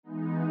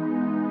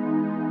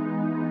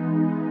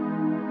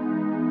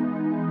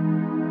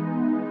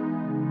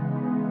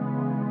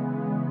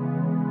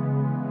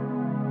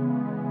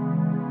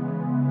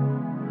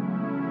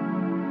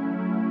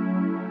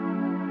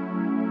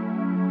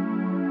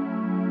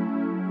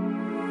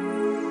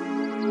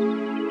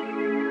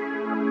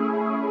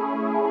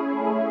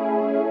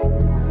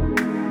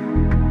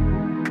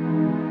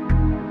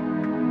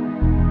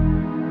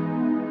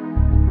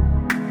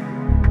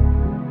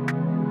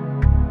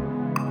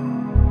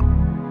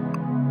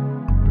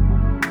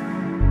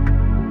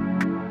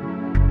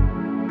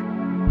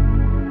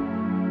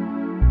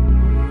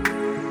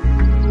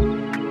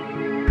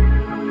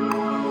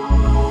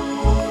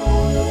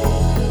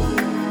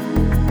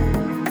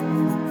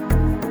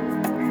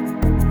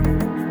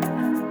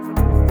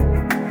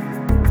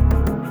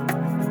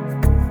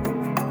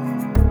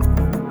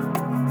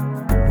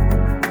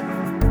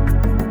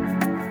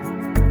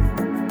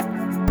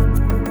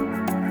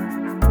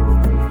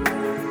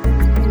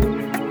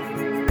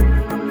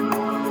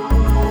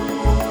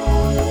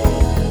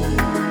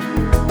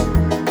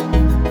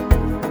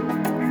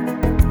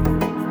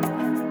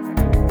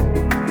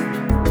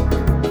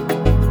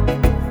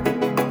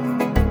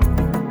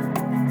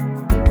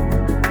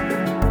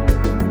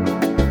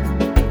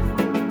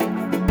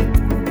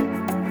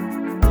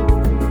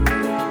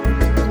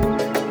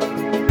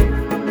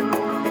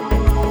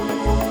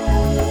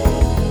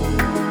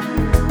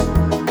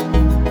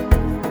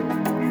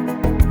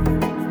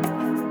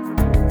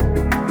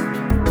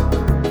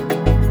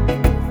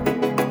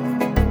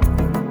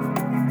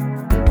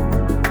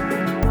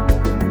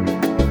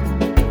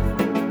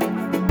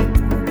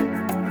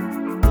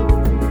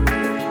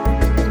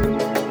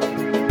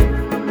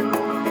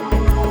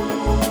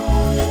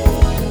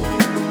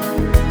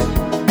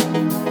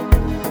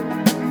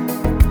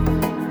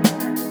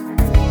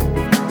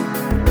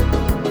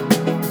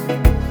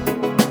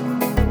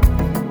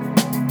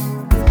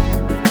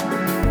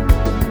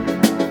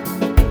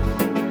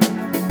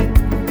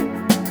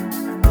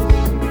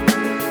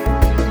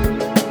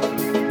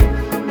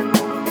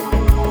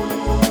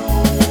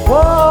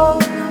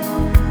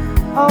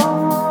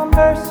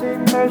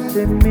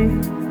mercy me.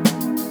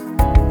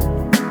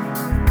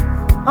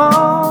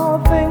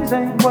 All things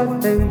ain't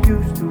what they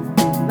used to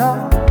be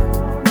now.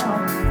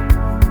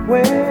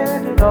 Where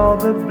did all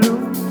the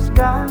blue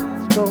skies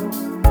go?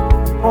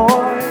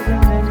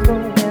 Poison is the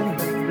wind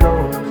that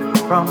blows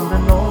from the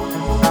north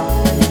and south.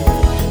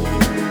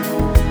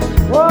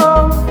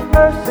 Whoa,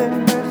 mercy,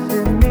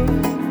 mercy me.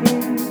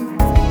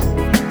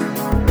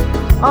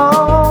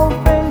 All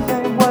things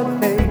ain't what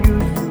they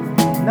used to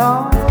be now.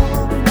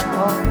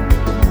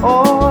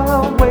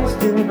 Oil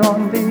wasted on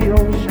the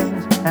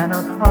oceans and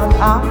upon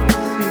our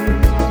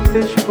seas,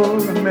 fish full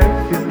of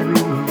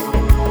mercury.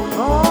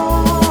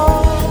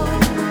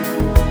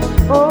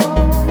 Oh,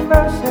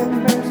 mercy,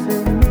 mercy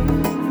me.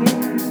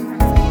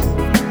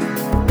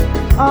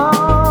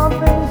 All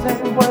things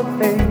ain't what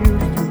they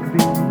used to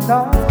be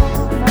now.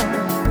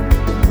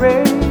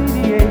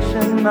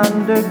 Radiation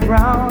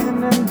underground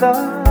and in the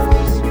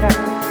sky.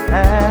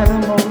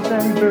 Animals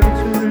and birds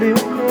who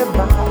live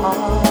nearby are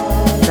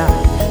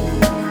dying.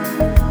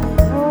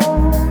 Oh,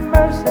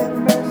 mercy,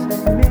 mercy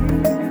me.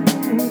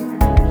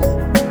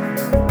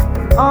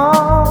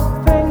 All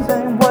things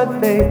ain't what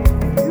they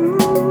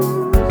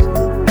used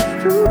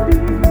to be.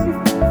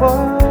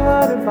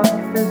 What about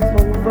this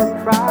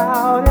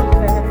overcrowded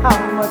land? How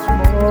much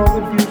more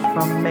abuse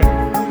from me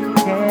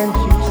can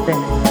she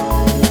stand?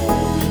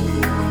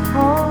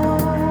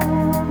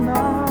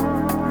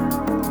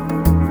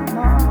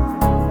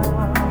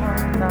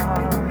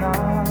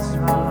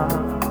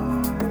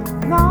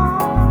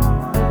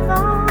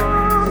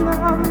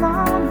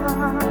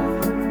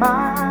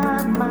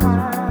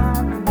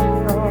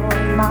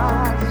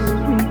 My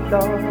sweet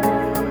Lord,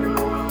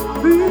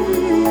 breathe.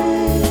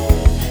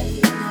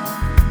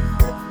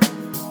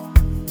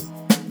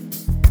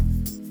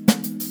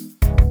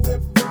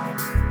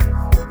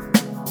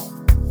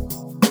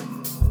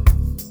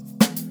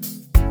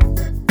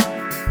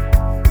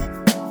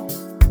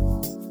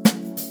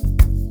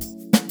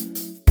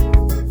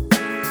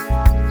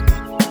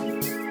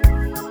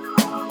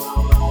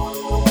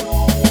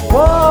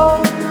 Whoa,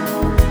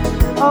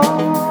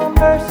 oh,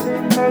 mercy,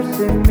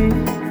 mercy me.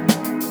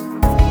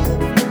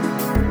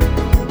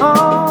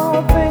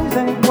 All things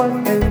ain't what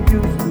they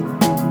used to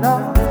be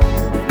now.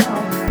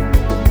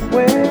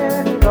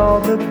 Where did all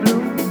the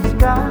blue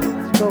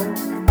skies go?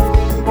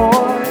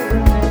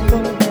 Poison is the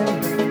wind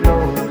that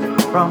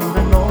blows from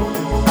the north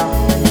and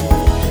south.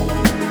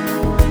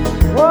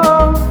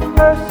 Whoa,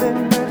 mercy,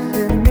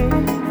 mercy me.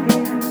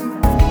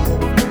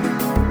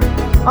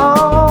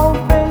 All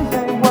things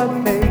ain't what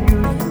they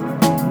used to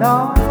be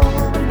now.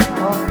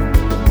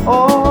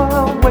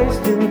 Oil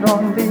wasted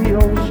on the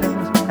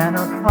oceans and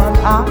upon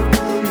our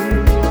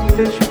seas,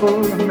 fish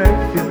full of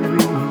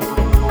mercury.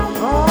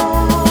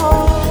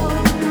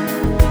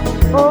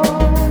 Oh,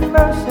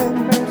 mercy,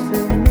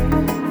 mercy me.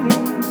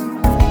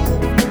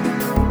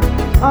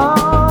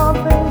 All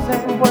things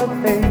ain't what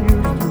they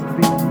used to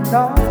be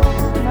now.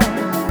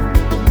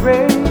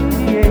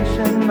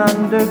 Radiation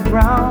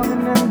underground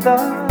and in the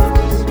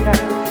sky.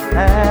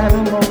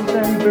 Animals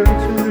and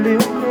birds who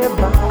live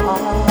nearby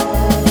are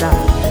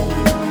dying.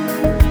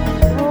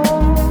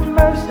 Oh,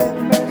 mercy,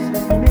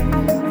 mercy me.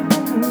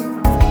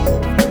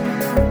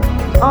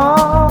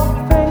 All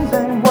things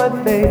ain't what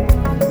they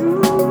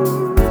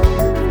used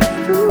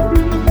to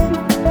be.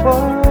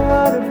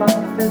 What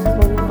about this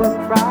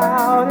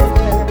overcrowded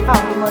land?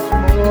 How much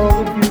more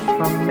abuse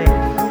from me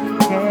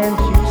can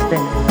she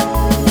stand?